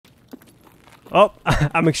Oh,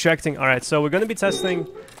 I'm extracting. Alright, so we're gonna be testing...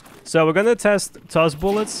 So we're gonna test TOZ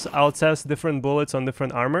bullets. I'll test different bullets on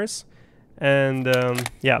different armors. And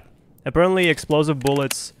yeah, apparently explosive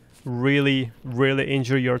bullets really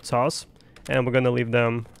injure your TOZ. And we're gonna leave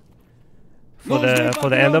them for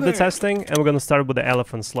the end of the testing. And we're gonna start with the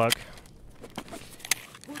elephant slug.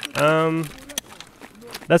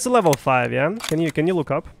 That's a level 5, yeah? Can you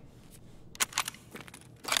look up?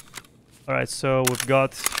 Alright, so we've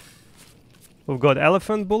got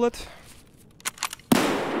elephant bullet.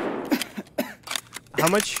 How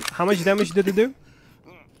much damage did it do?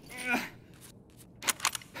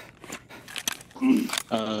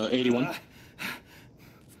 81.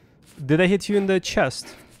 Did I hit you in the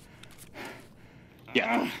chest?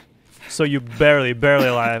 Yeah. So you barely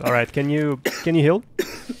alive. All right, can you heal?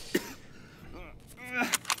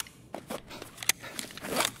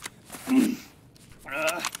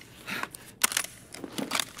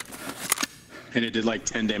 And it did like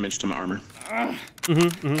 10 damage to my armor.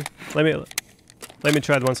 Let me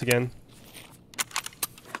try it once again.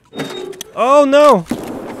 Oh no!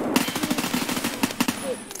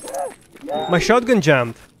 My shotgun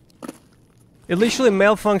jammed. It literally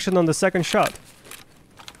malfunctioned on the second shot.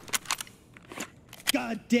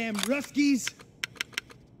 Goddamn Ruskies!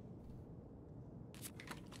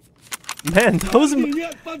 Man, those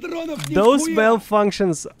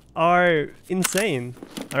malfunctions are insane.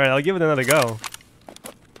 Alright, I'll give it another go.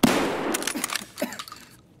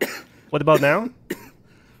 What about now?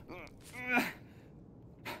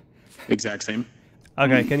 Exact same.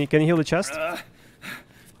 Okay, can you heal the chest?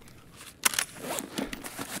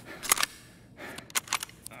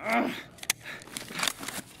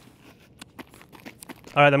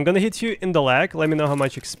 Alright, I'm gonna hit you in the leg. Let me know how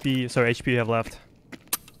much HP you have left.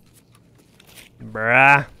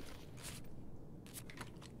 Bruh.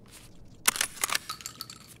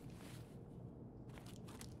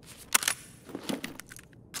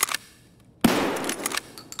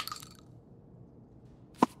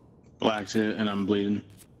 Black's it, and I'm bleeding.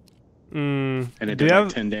 And it Do did you like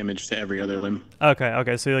have 10 damage to every other limb.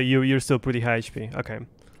 Okay, so you're still pretty high HP. Okay.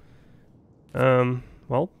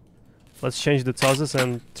 Well, let's change the TOZs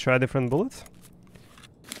and try a different bullet.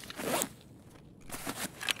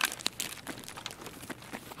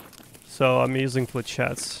 So I'm using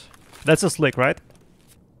fletchettes. That's a slick, right?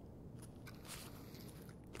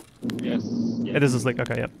 Yes. It is a slick.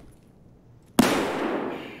 Okay, yep.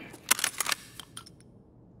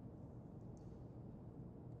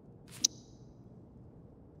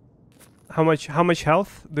 How much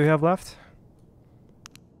health do you have left?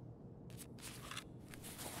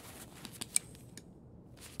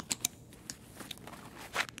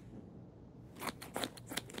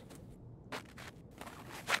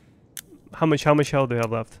 How much health do you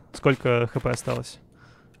have left? Сколько хп осталось?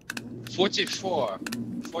 44.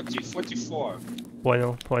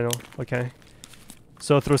 Понял. Okay.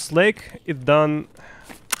 So through Slake, it done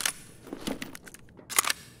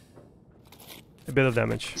a bit of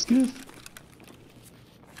damage.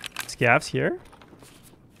 Scavs here?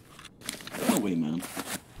 No way, man.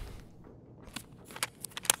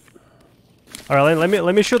 Alright,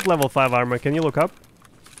 let me shoot level 5 armor. Can you look up?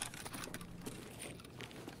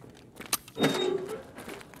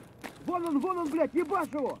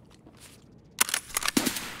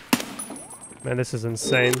 Man, this is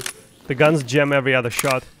insane. The guns jam every other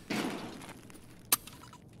shot.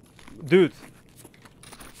 Dude.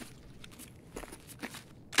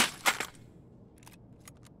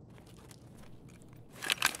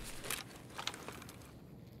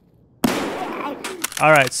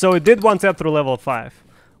 Alright, so it did one-tap through level 5.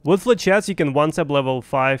 With fletchettes, you can one-tap level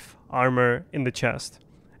 5 armor in the chest.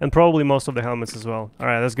 And probably most of the helmets as well.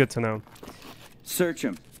 Alright, that's good to know. Search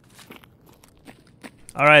him.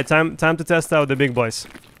 Alright, time to test out the big boys.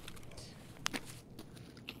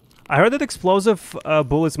 I heard that explosive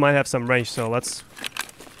bullets might have some range, so let's...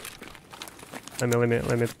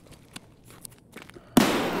 Let me...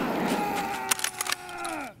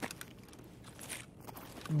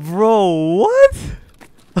 Bro, what?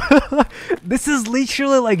 This is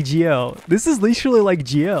literally like GL.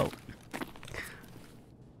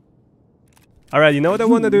 Alright, you know what I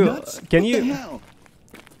want to do? Nuts? Can What you... the hell?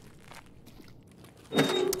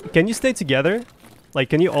 Can you stay together? Like,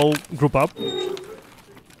 can you all group up?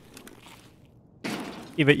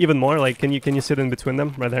 Even more? Like, can you sit in between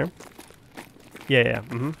them right there? Yeah.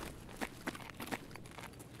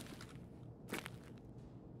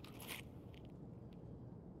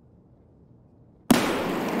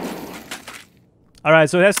 Alright,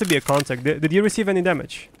 so it has to be a contact. Did you receive any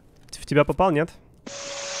damage? В тебя попал, нет?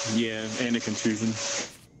 Yeah, and a contusion.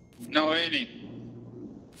 No, really.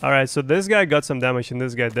 All right, so this guy got some damage and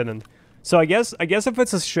this guy didn't. So I guess if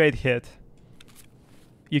it's a straight hit,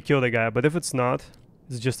 you kill the guy. But if it's not,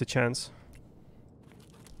 it's just a chance.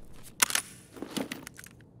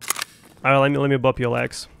 All right, let me bop your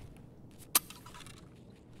legs.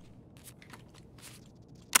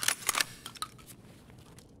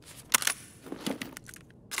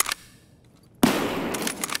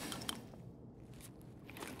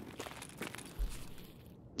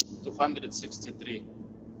 $263.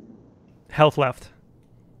 Health left.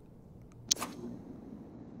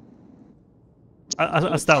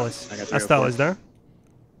 Astales there?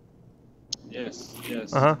 Yes,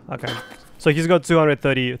 yes. Okay. So he's got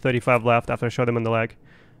 235 left after I shot him in the leg.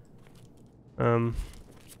 By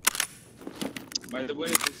the way,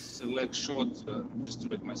 this leg shot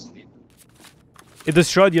destroyed my sleep. It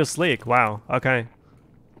destroyed your sleek. Wow. Okay.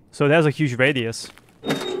 So it has a huge radius.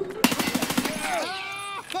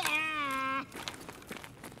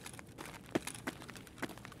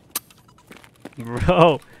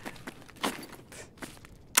 Bro.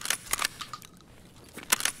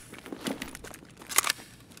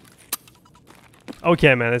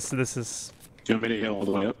 Okay, man. This is. Do you want me to heal all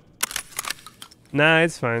the way up? Nah,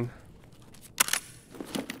 it's fine.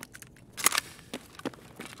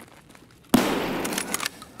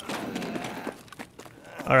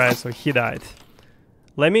 All right, so he died.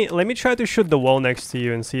 Let me try to shoot the wall next to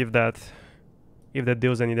you and see if that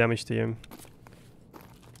deals any damage to you.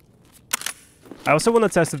 I also want to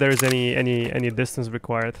test if there is any distance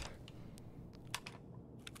required.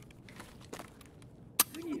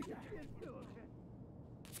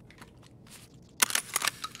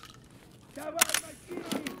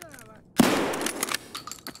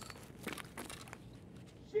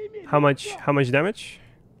 How much damage?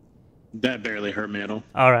 That barely hurt me at all.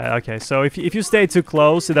 All right, okay. So if you stay too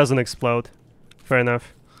close, it doesn't explode. Fair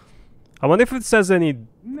enough. I wonder if it says any.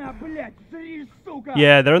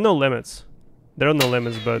 Yeah, there are no limits. There are no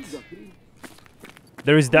limits, but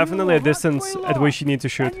there is definitely a distance at which you need to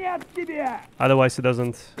shoot. Otherwise, it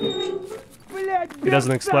doesn't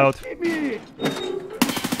explode.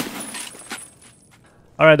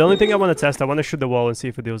 All right, the only thing I want to test, I want to shoot the wall and see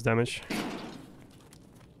if it deals damage.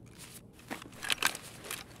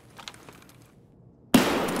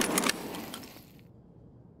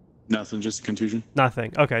 Nothing, just a contusion.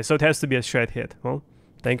 Nothing. Okay, so it has to be a straight hit. Well,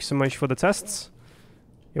 thank you so much for the tests.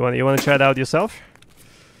 You want to try it out yourself?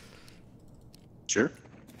 Sure.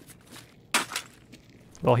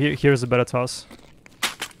 Well, here's a better toss.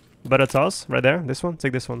 Better toss right there. This one.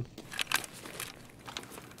 Take this one.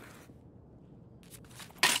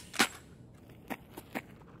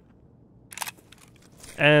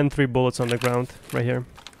 And 3 bullets on the ground right here.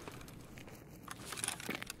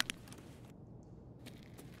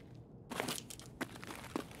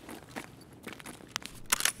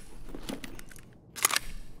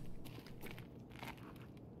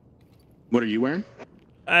 What are you wearing?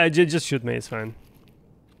 Just shoot me, it's fine.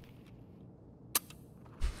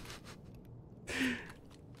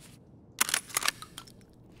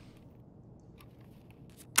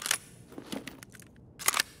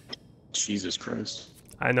 Jesus Christ.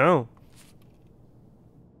 I know.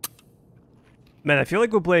 Man, I feel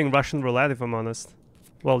like we're playing Russian roulette if I'm honest.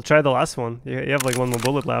 Well, try the last one. You have like 1 more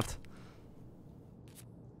bullet left.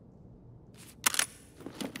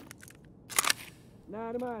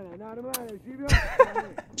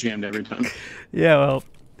 Jammed every time. Yeah, well,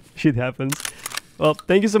 shit happens. Well,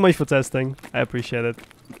 thank you so much for testing. I appreciate it.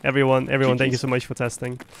 Everyone, thank you so much for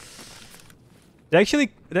testing. They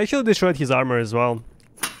actually destroyed his armor as well.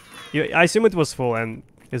 I assume it was full and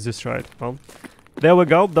it's destroyed. Well, there we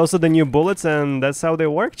go. Those are the new bullets and that's how they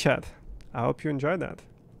work, chat. I hope you enjoyed that.